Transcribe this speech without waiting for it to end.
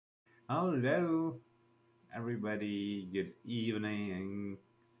Hello, everybody. Good evening,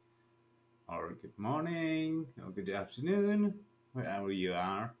 or good morning, or good afternoon, wherever you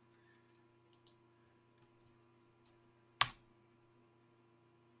are.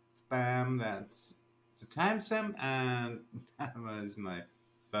 Bam, that's the timestamp, and that was my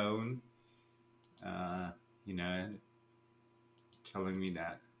phone, uh, you know, telling me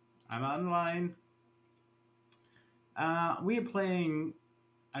that I'm online. We are playing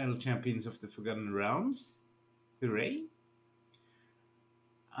Idle Champions of the Forgotten Realms. Hooray!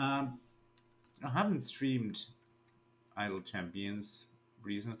 Um, I haven't streamed Idle Champions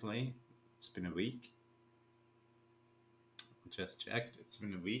recently. It's been a week. Just checked. It's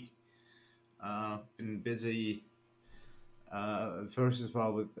been a week. Been busy. First of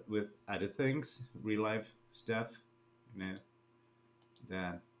all, with other things, real life stuff. You know,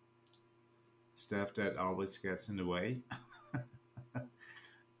 that stuff that always gets in the way.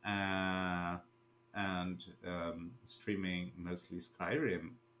 uh, and streaming mostly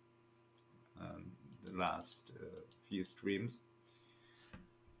Skyrim. The last few streams.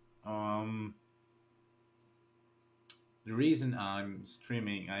 Um, the reason I'm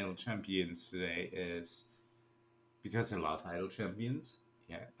streaming Idle Champions today is because I love Idle Champions.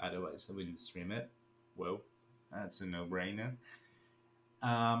 Yeah, otherwise I wouldn't stream it. Whoa, that's a no-brainer.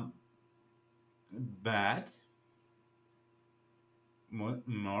 Um, but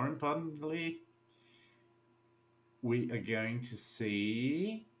more importantly, we are going to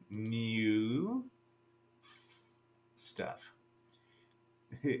see new stuff.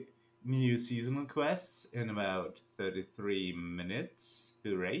 New seasonal quests in about 33 minutes.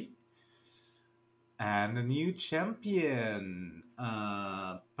 Hooray! And a new champion,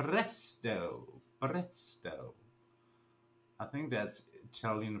 Presto. Presto. I think that's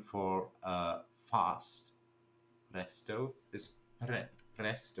Italian for fast. Presto is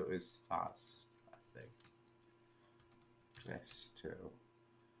fast. I think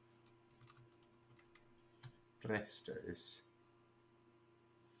Presto is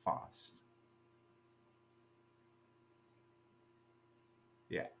fast.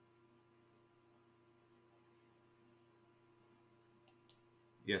 Yeah.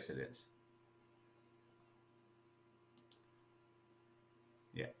 Yes, it is.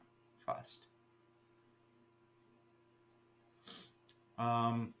 Yeah, fast.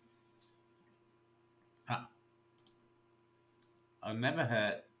 Um, I never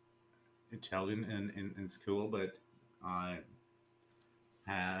had Italian in school, but I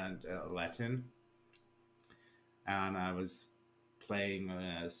had Latin, and I was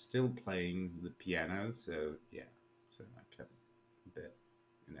still playing the piano. So yeah, so I can a bit,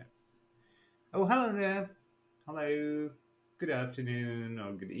 you know. Oh, hello there. Hello. Good afternoon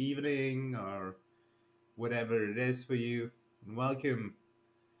or good evening or whatever it is for you. And welcome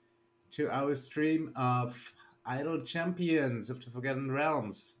to our stream of Idle Champions of the Forgotten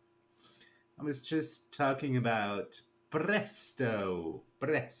Realms. I was just talking about Presto.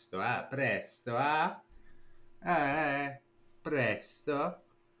 Presto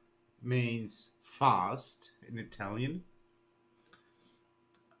means fast in Italian.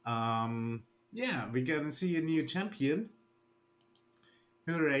 Yeah, we're gonna see a new champion.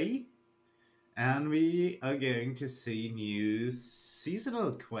 Hooray! And we are going to see new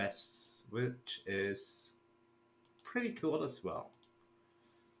seasonal quests, which is pretty cool as well.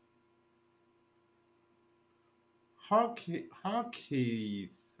 Harkeith. How do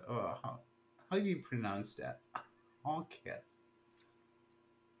you pronounce that? Harkeith.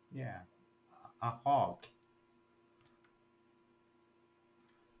 Yeah, a hawk.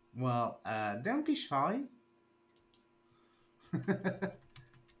 Well, don't be shy.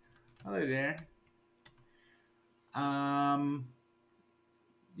 Hello there.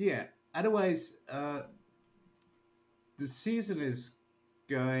 Yeah. Otherwise, the season is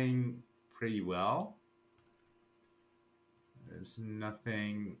going pretty well. There's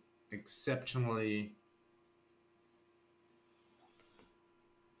nothing exceptionally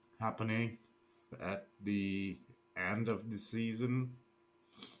happening at the end of the season.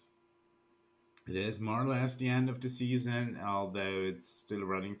 It is more or less the end of the season, although it's still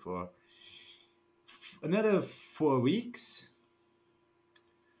running for another 4 weeks.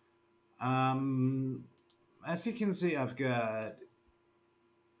 As you can see, I've got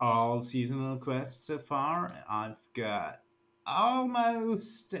all seasonal quests so far. I've got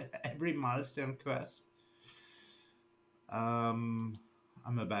almost every milestone quest. I'm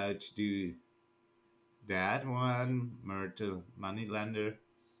about to do that one, Myrtle Moneylender,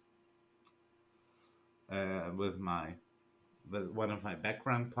 with one of my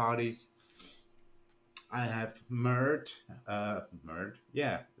background parties. I have Mert.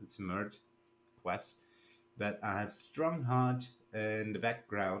 Yeah, it's a murd quest. But I have Strong Heart in the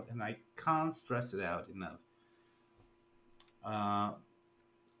background, and I can't stress it out enough. Uh,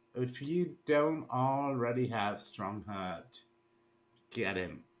 if you don't already have Strong Heart, get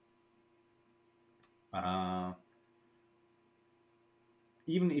him. Uh,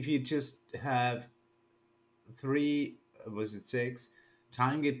 Even if you just have three, was it six,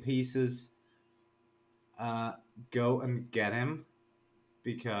 time get pieces, uh, go and get him,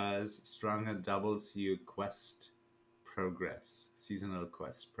 because Stronger doubles your quest progress, seasonal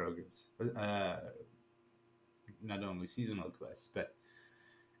quest progress. Not only seasonal quests, but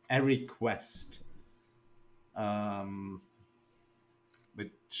every quest, um,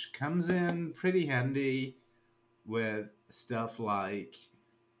 which comes in pretty handy with stuff like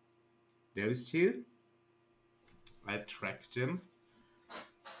those two. I tracked them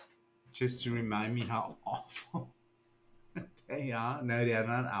just to remind me how awful they are. No, they are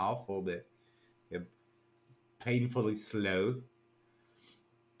not awful, but they're painfully slow.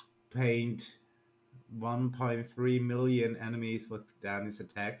 Paint 1.3 million enemies with Danny's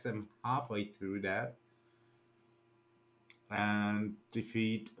attacks. I'm halfway through that. And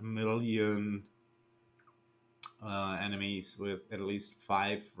defeat 1 million enemies with at least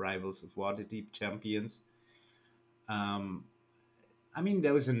 5 rivals of Waterdeep champions. I mean,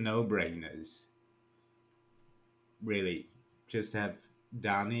 those are no-brainers. Really. Just have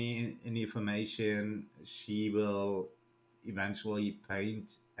Dani in the formation. She will eventually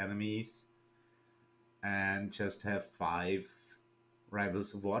paint enemies. And just have 5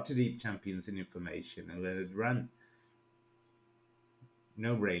 rivals of Waterdeep champions in information and let it run.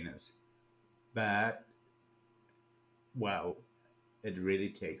 No-brainers. But, wow, it really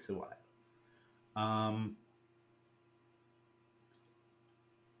takes a while.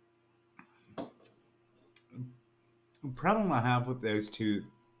 The problem I have with those two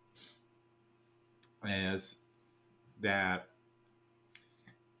is that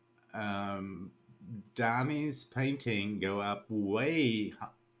Danny's painting go up way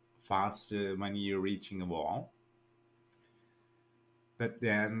faster when you're reaching a wall, but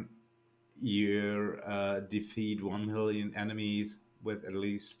then you defeat 1 million enemies with at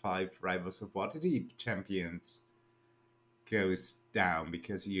least 5 rivals of Waterdeep champions goes down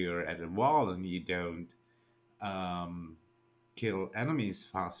because you're at a wall and you don't kill enemies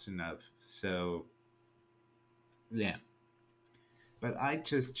fast enough. So yeah, but I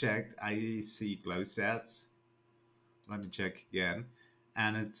just checked. I see glow stats. Let me check again,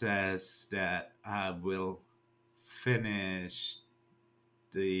 and it says that I will finish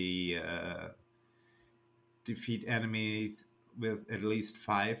the defeat enemies with at least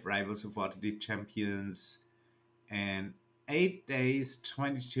 5 rivals of Waterdeep champions in 8 days,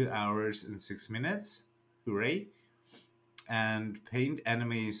 22 hours, and 6 minutes. Hooray! And paint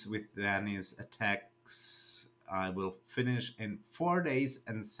enemies with Danny's attacks I will finish in 4 days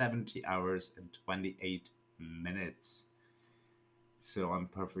and 70 hours and 28 minutes. So I'm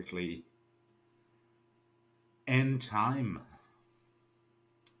perfectly in time.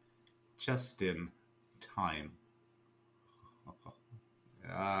 Just in time.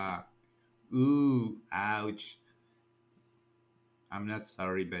 Ooh, ouch. I'm not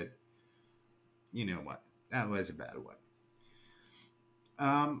sorry, but you know what? That was a bad one.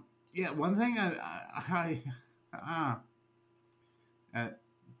 Yeah, one thing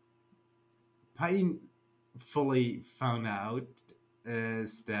painfully found out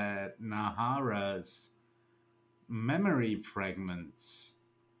is that Nahara's memory fragments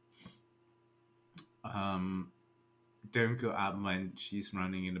don't go up when she's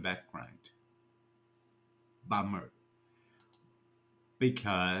running in the background. Bummer.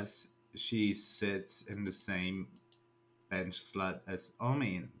 Because she sits in the same bench slot as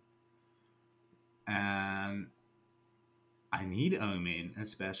Omin. And I need Omin,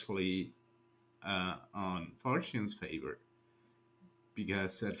 especially on Fortune's favor,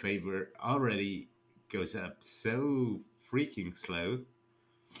 because that favor already goes up so freaking slow.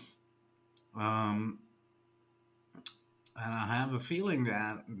 And I have a feeling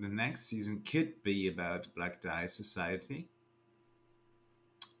that the next season could be about Black Die Society.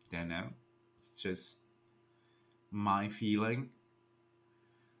 Don't know. It's just my feeling.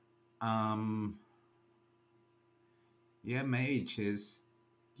 Yeah, Mage is,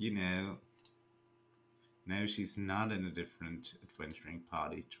 no, she's not in a different adventuring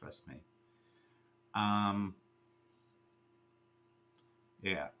party, trust me.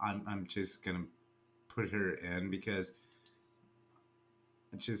 Yeah, I'm just gonna put her in because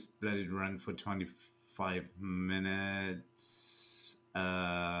I just let it run for 25 minutes. Hold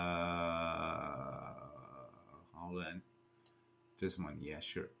on. This one, yeah,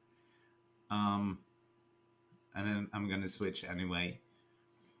 sure. Um, and then I'm gonna switch anyway.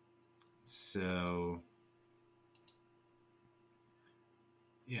 So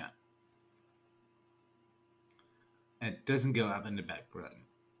yeah, it doesn't go up in the background.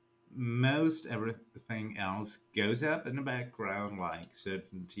 Most everything else goes up in the background, like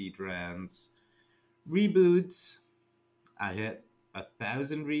certainty trends, reboots. I hit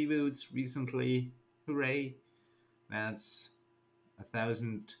 1,000 reboots recently. Hooray! That's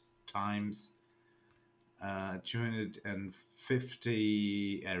 1,000 times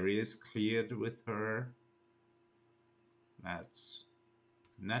 250 areas cleared with her. That's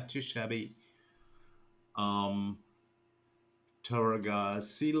not too shabby. Torga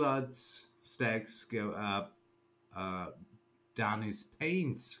Sealot's stacks go up. Danny's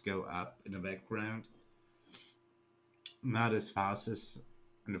paints go up in the background. Not as fast as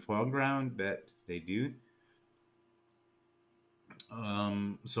in the foreground, but they do.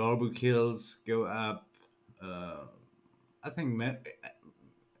 Sorbu kills go up. I think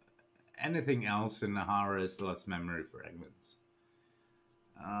anything else in Nahara is lost memory fragments.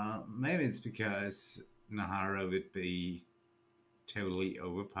 Maybe it's because Nahara would be totally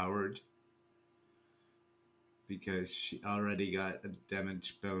overpowered because she already got a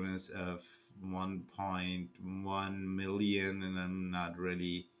damage bonus of 1.1 million, and I'm not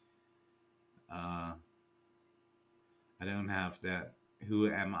really. I don't have that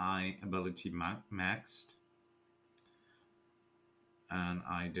Who Am I ability maxed. And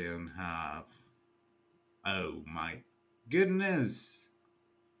I don't have. Oh my goodness!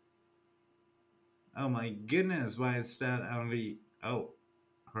 Oh my goodness! Why is that only. Oh,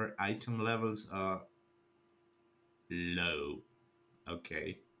 her item levels are low.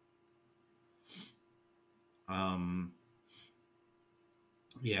 Okay.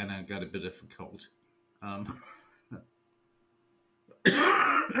 Yeah, and I got a bit of a cold.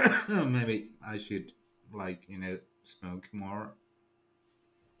 Maybe I should, smoke more.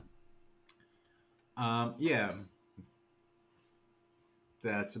 Yeah.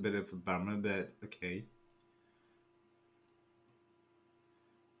 That's a bit of a bummer, but okay.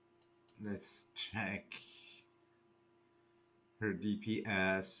 Let's check her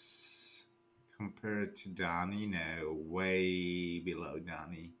DPS compared to Donnie. No, way below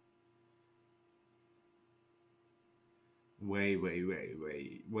Donnie. Way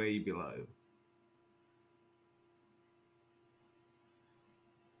below.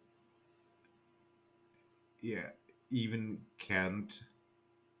 Yeah, even Kent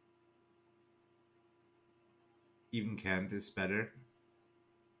is better.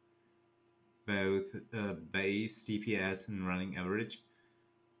 Both base, DPS, and running average.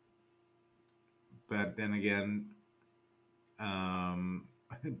 But then again,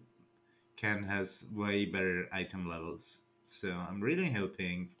 Ken has way better item levels. So I'm really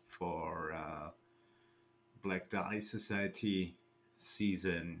hoping for Black Die Society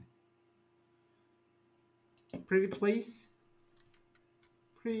season. Pretty please?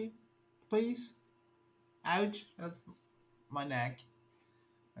 Pretty please? Ouch, that's my neck.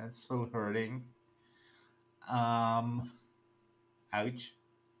 That's still hurting. Ouch.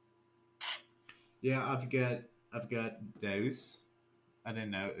 Yeah, I've got those. I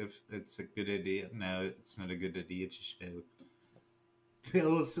don't know if it's a good idea. No, it's not a good idea to show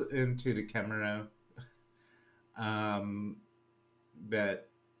pills into the camera. But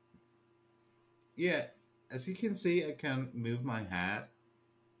yeah, as you can see, I can move my head.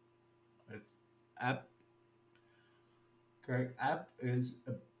 It's up. Going up is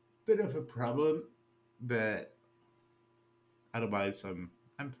a bit of a problem, but otherwise I'm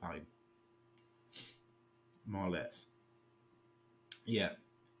fine, more or less. Yeah.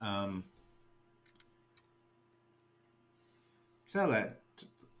 So let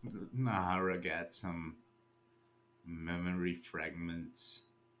Nahara get some memory fragments.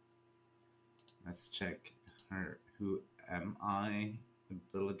 Let's check her Who Am I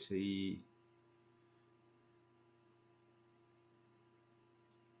ability.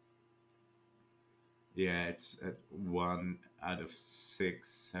 Yeah, it's at 1 out of 6,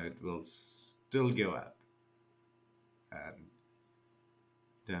 so it will still go up. And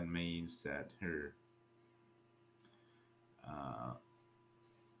that means that her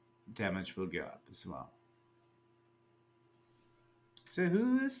damage will go up as well. So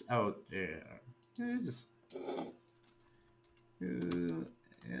who's out there? Who is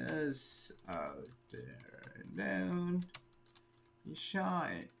out there? Don't be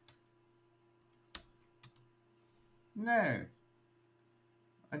shy. No.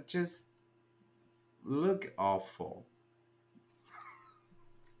 I just look awful.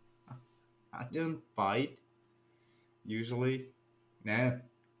 I don't bite usually. No.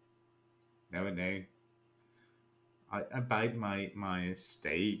 Never know. I bite my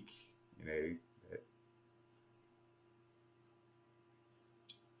steak, you know.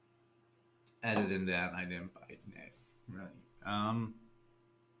 Other than that, I didn't bite. No, really.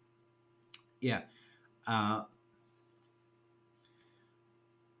 Yeah. Uh,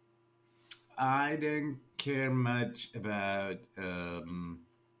 I don't care much about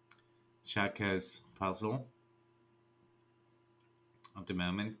Shaka's puzzle at the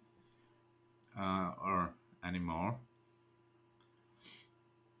moment, or anymore.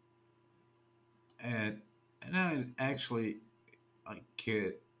 And no, actually, I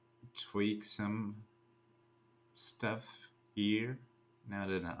could tweak some stuff here now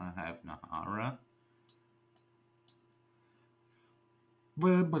that I have Nahara.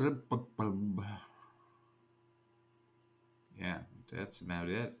 Yeah, that's about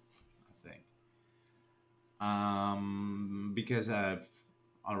it, I think. Because I've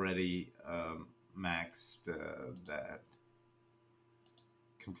already maxed that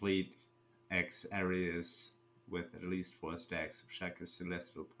complete X areas with at least 4 stacks of Shaka's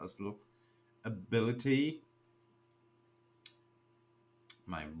Celestial Puzzle ability.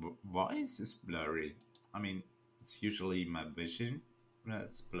 My voice is blurry. I mean, it's usually my vision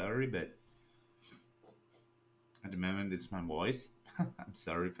that's blurry, but at the moment it's my voice. I'm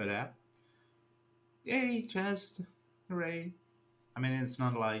sorry for that. Yay, just hooray. I mean, it's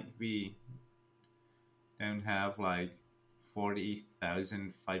not like we don't have like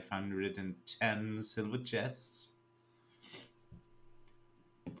 40,510 silver chests.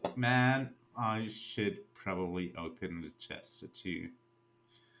 Man, I should probably open the chest too.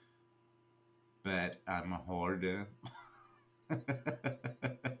 But I'm a hoarder.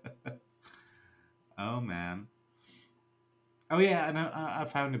 Oh man. Oh yeah, and I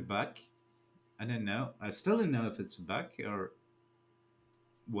found a bug. I don't know. I still don't know if it's a bug or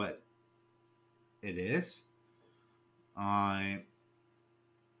what it is. I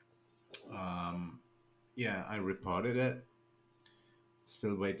um yeah, I reported it.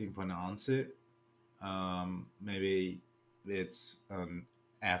 Still waiting for an answer. Maybe it's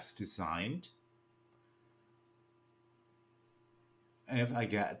as designed. If I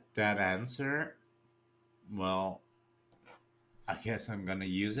get that answer, well, I guess I'm gonna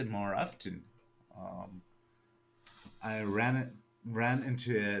use it more often. Um, I ran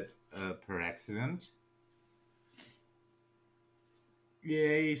into it per accident.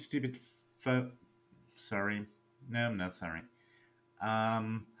 Yay, stupid phone. Sorry. No, I'm not sorry.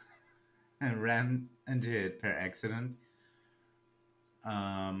 Um, I ran into it per accident.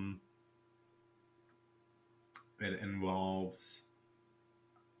 Um, it involves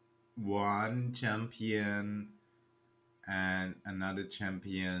one champion and another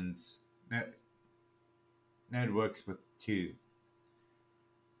champion's. No, no, it works with two.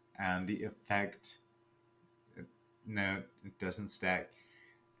 And the effect. No, it doesn't stack.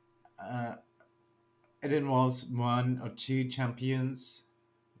 Uh, it involves one or two champions.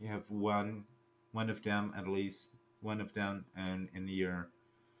 You have one of them at least, one of them, and in your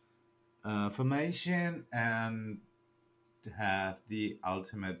formation, and have the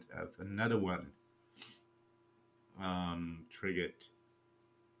ultimate of another one triggered.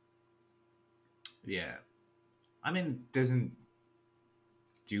 Yeah, I mean, it doesn't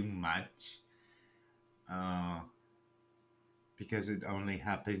do much uh, because it only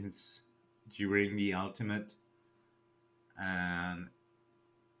happens during the ultimate, and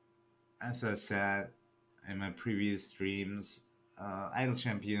as I said in my previous streams, Idle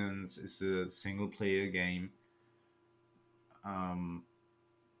Champions is a single player game, um,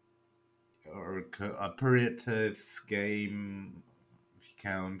 or a cooperative game if you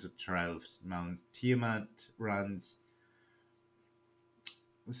count the 12 Mount Tiamat runs.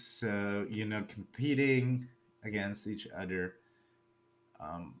 So you're not competing against each other.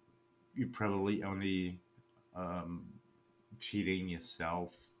 Um, you're probably only um, cheating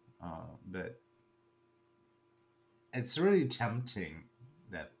yourself, but it's really tempting,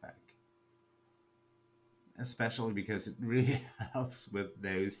 that fact, especially because it really helps with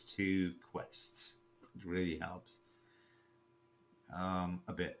those two quests. It really helps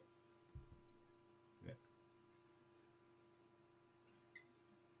a bit. Yeah.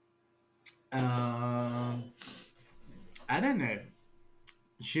 I don't know.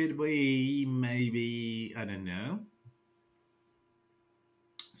 Should we maybe, I don't know,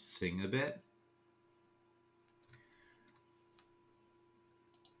 sing a bit?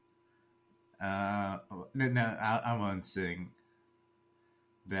 No, I won't sing.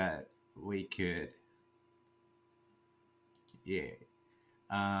 But we could, yeah.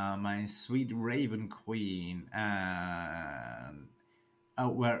 My sweet Raven Queen, and Oh,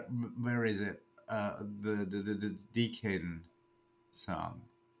 where is it? The Deacon song.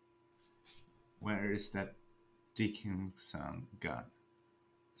 Where is that Deacon song gone?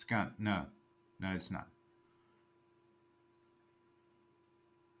 It's gone. No, no, it's not.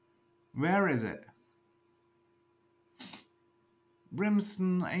 Where is it?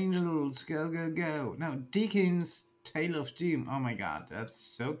 Brimstone Angels, go, go, go. No, Deacon's Tale of Doom. Oh my god, that's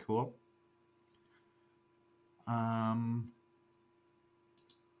so cool.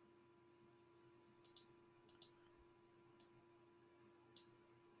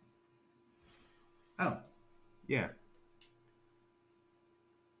 Oh, yeah.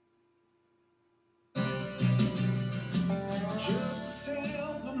 Just a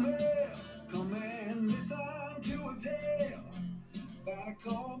simple man, come and listen to a tale about a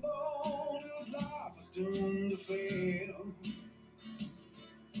kobold whose life was doomed to fail.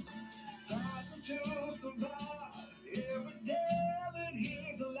 Fighting to survive every day that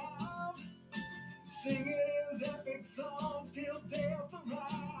he's alive, singing his epic songs till death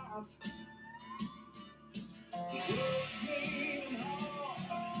arrives. The world's mean and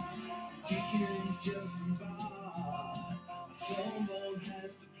hard, Deacon's just a bard. A kobold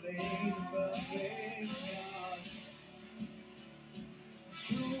has to play the perfect cards.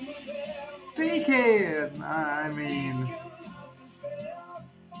 Deacon! I mean...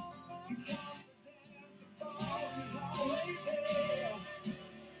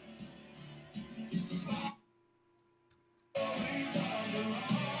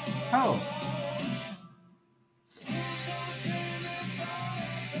 Oh!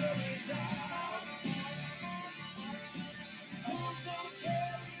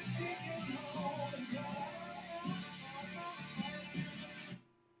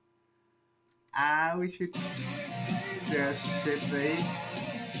 We should just should be.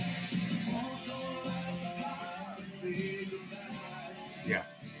 Yeah,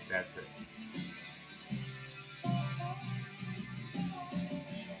 that's it.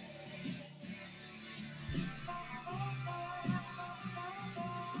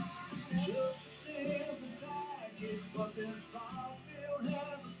 Just a simple sidekick, but this plot still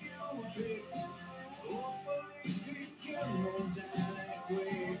has a few tricks.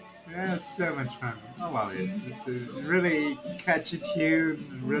 Yeah, it's so much fun. I love it. It's a really catchy tune,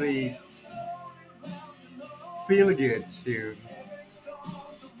 really feel good tune.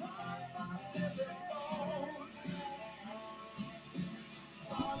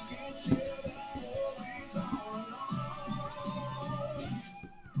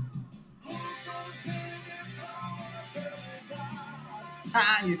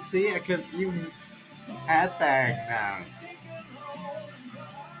 Ah, you see, I could even headbang now.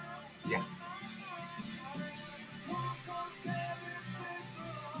 Yeah.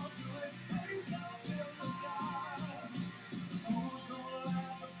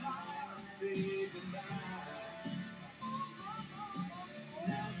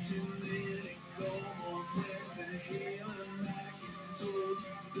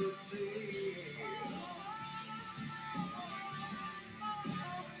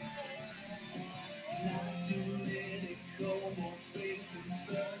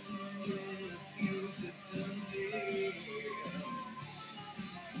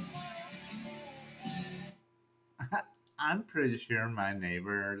 I'm pretty sure my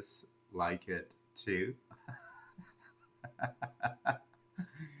neighbors like it too.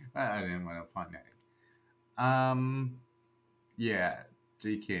 I didn't want to find it. Yeah,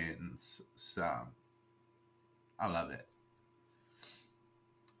 Deacon's song. I love it.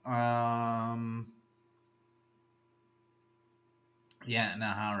 Yeah,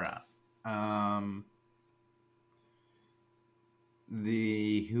 Nahara.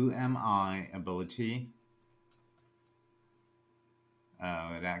 The Who Am I ability.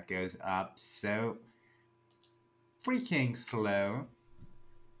 Oh, that goes up so freaking slow.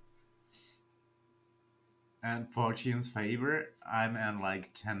 And Fortune's favor, I'm at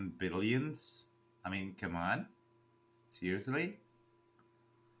like 10 billions. I mean, come on. Seriously?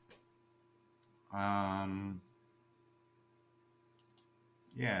 Yeah.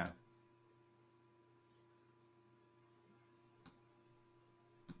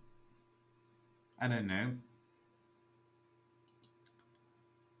 I don't know.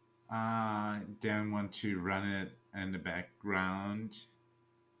 I don't want to run it in the background.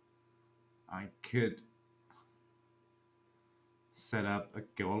 I could set up a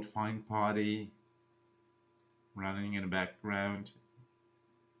gold find party running in the background,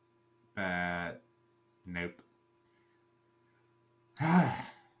 but nope.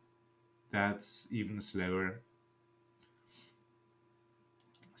 That's even slower.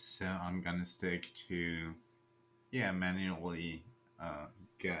 So I'm gonna stick to, yeah, manually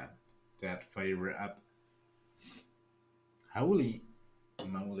get that fire up. Holy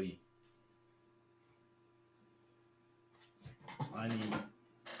moly! I need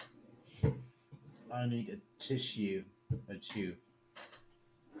I need a tissue, a tube.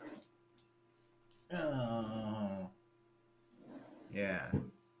 Oh, yeah.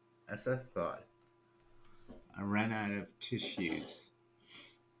 As I thought, I ran out of tissues.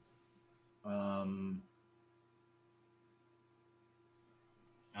 Um,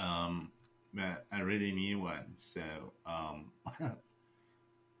 but I really need one. So,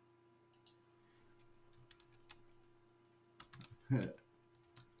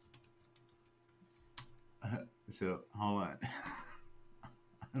 so hold on.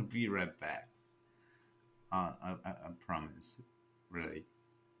 I'll be right back. I promise. Really.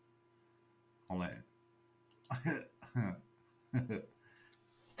 Hold on.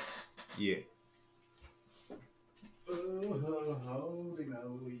 Yeah. Holy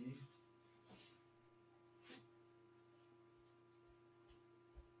moly.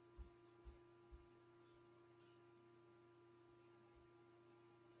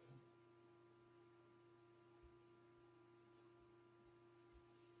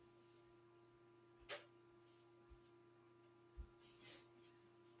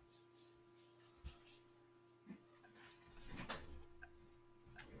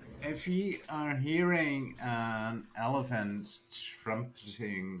 If you are hearing an elephant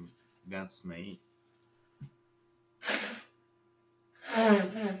trumpeting, that's me.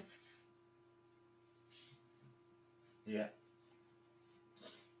 Yeah.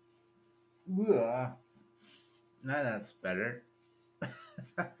 Now that's better.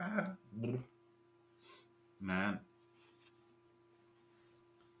 Man.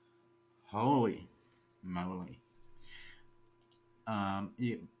 Holy moly.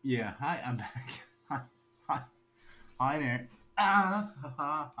 Yeah, yeah, hi, I'm back. Hi, hi there.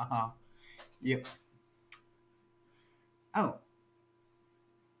 Yep. Oh,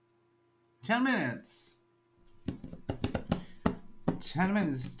 10 minutes. 10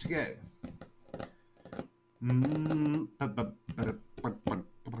 minutes to go.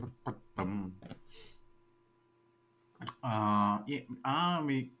 Yeah,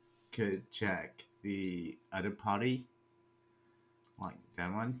 we could check the other party, like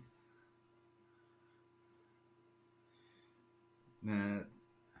that one.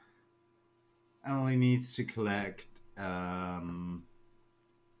 Only needs to collect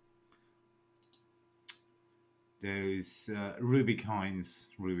those ruby coins.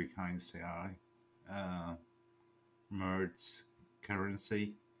 Ruby coins, they are. Merds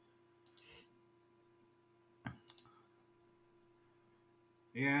currency.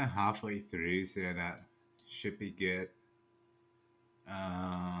 Yeah, halfway through, so that should be good.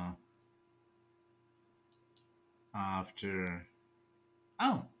 After,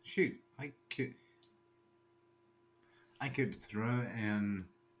 oh shoot, I could throw in.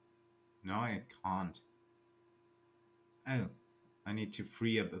 No, I can't. Oh, I need to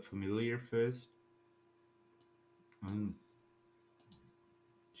free up a familiar first.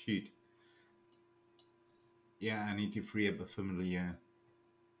 Shoot. Yeah, I need to free up a familiar.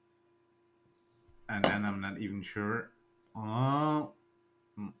 And then I'm not even sure. Oh,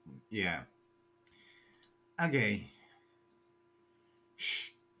 yeah. Okay.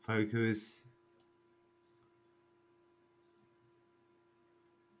 Shh. Focus.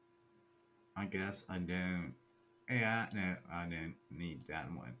 I guess I don't. Yeah, no, I don't need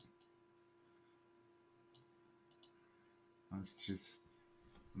that one. Let's just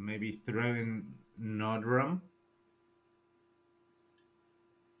maybe throw in Nodrum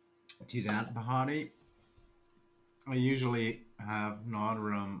to that party. I usually have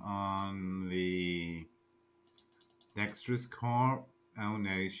Nodrum on the dexterous core. Oh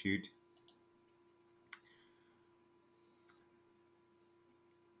no, shoot.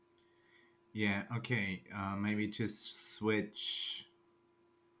 Yeah, okay. Maybe just switch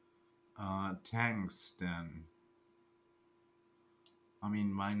tanks then. I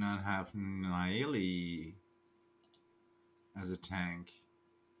mean, why not have Naili as a tank?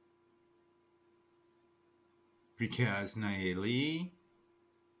 Because Naili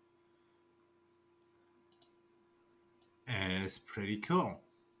is pretty cool.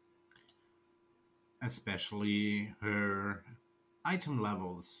 Especially her item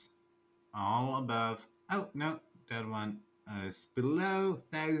levels. All above. Oh, no, that one is below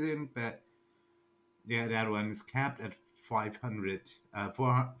 1,000, but yeah, that one is capped at 500,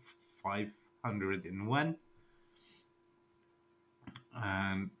 501.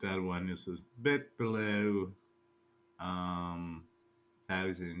 And that one is a bit below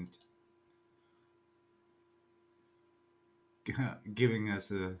 1,000. giving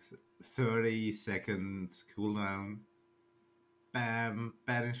us a 30 seconds cooldown. Bam,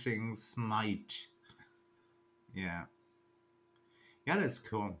 banishing smite. Yeah. Yeah, that's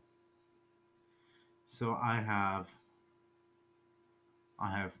cool. So I have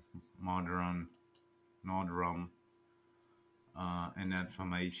modern Nordrum in that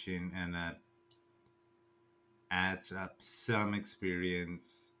formation, and that adds up some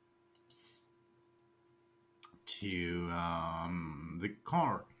experience to the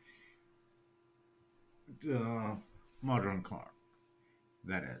core, the modern core,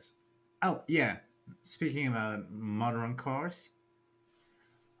 that is. Oh yeah, speaking about modern cores,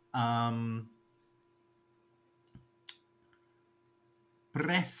 um,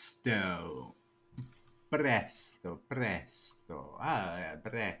 Presto, Presto. Ah, yeah,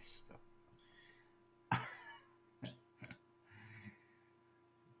 Presto.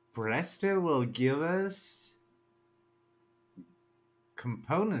 Presto will give us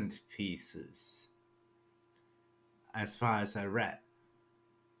component pieces, as far as I read.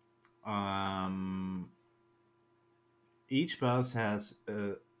 Um, each boss has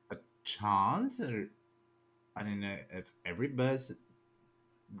a chance, or I don't know if every boss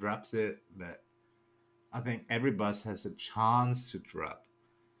drops it, but I think every boss has a chance to drop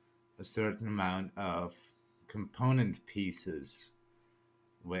a certain amount of component pieces,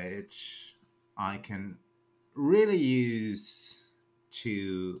 which I can really use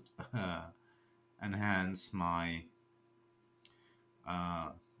to enhance my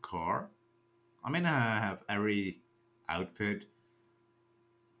core. I mean, I have every output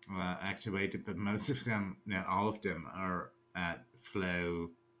activated, but most of them, no, all of them are at flow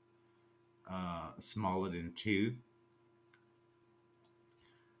smaller than 2.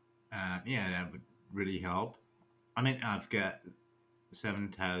 Yeah, that would really help. I mean, I've got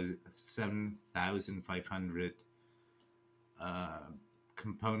 7,500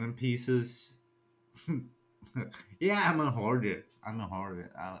 component pieces. Yeah, I'm a hoarder. I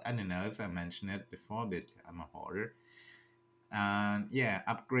don't know if I mentioned it before, but I'm a hoarder. And yeah,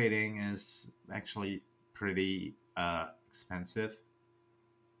 upgrading is actually pretty expensive.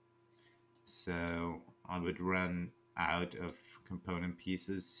 So I would run out of component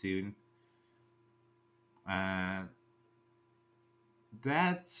pieces soon. And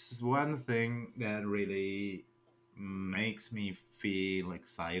that's one thing that really makes me feel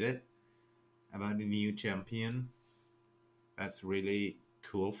excited about the new champion. That's really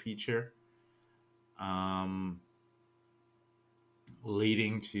cool feature. Um,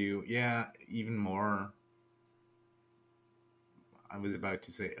 leading to, yeah, even more. I was about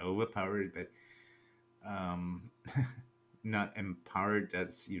to say overpowered, but not empowered.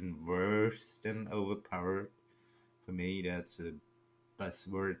 That's even worse than overpowered. For me, that's a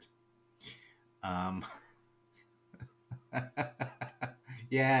buzzword. Um,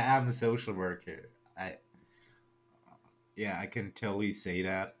 yeah, I'm a social worker. Yeah, I can totally say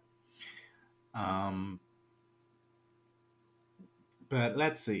that. Um, but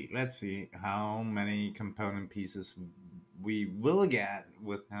let's see how many component pieces we will get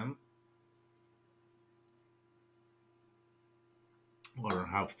with him, or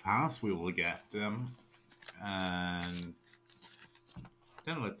how fast we will get them, and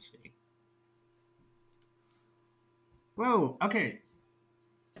then let's see. Whoa, okay.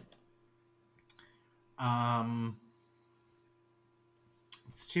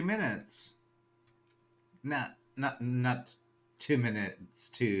 It's 2 minutes. Not 2 minutes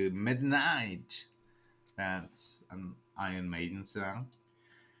to midnight. That's an Iron Maiden song.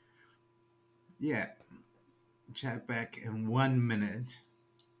 Yeah. Check back in 1 minute.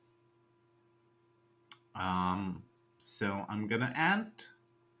 So I'm gonna end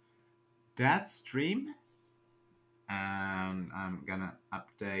that stream, and I'm gonna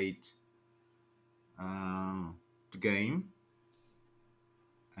update the game.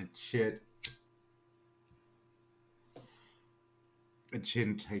 It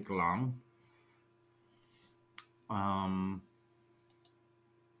shouldn't take long.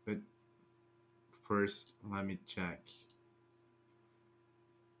 But first, let me check.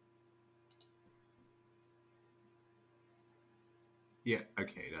 Yeah,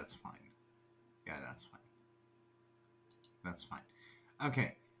 okay, that's fine. Yeah, that's fine. That's fine.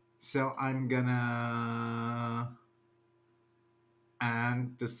 Okay, so I'm gonna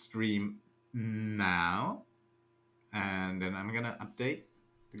end the stream now, and then I'm gonna update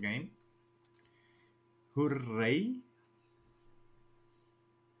the game. Hooray!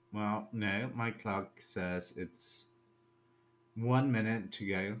 Well, no, my clock says it's 1 minute to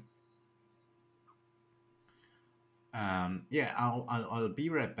go. Yeah, I'll be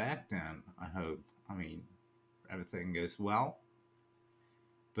right back then. I hope. I mean, everything goes well.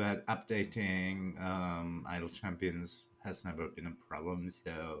 but updating idle champions has never been a problem,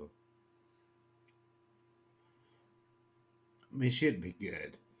 so we should be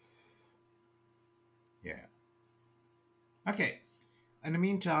good. Yeah. Okay. In the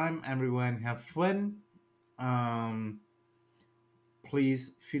meantime, everyone have fun. Um,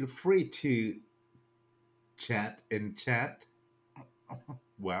 please feel free to chat in chat.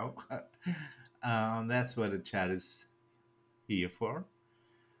 Wow. That's what the chat is here for.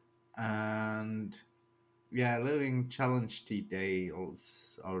 And yeah, loading challenge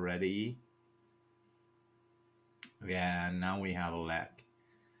details already. Yeah, now we have a lag.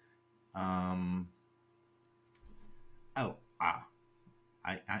 Um, oh,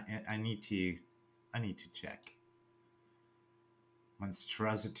 I need to check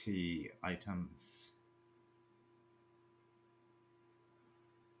monstrosity items.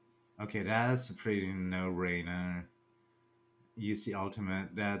 Okay, that's a pretty no-brainer. Use the ultimate.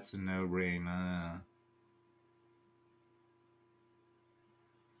 That's a no-brainer.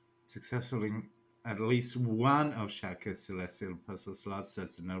 Successfully at least one of Shaka's celestial puzzle slots.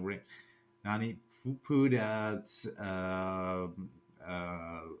 That's a no-brainer. Nani Poo, that's an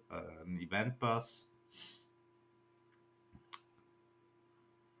event boss.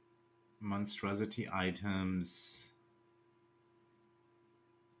 Monstrosity items.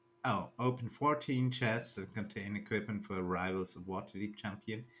 Oh, open 14 chests that contain equipment for rivals of Waterdeep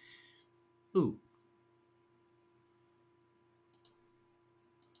champion. Ooh.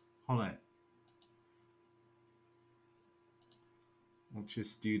 Hold on. We'll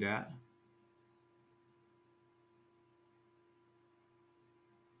just do that.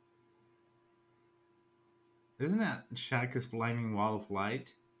 Isn't that Shaka's blinding wall of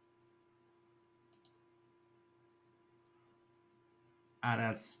light? Ah,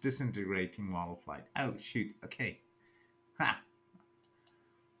 that's disintegrating wall of light. Oh, shoot. Okay. Ha!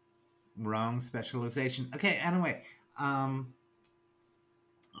 Wrong specialization. Okay, anyway. I'll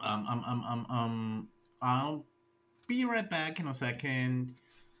be right back in a second.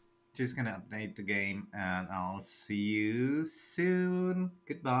 Just gonna update the game and I'll see you soon.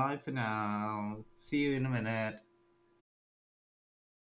 Goodbye for now. See you in a minute.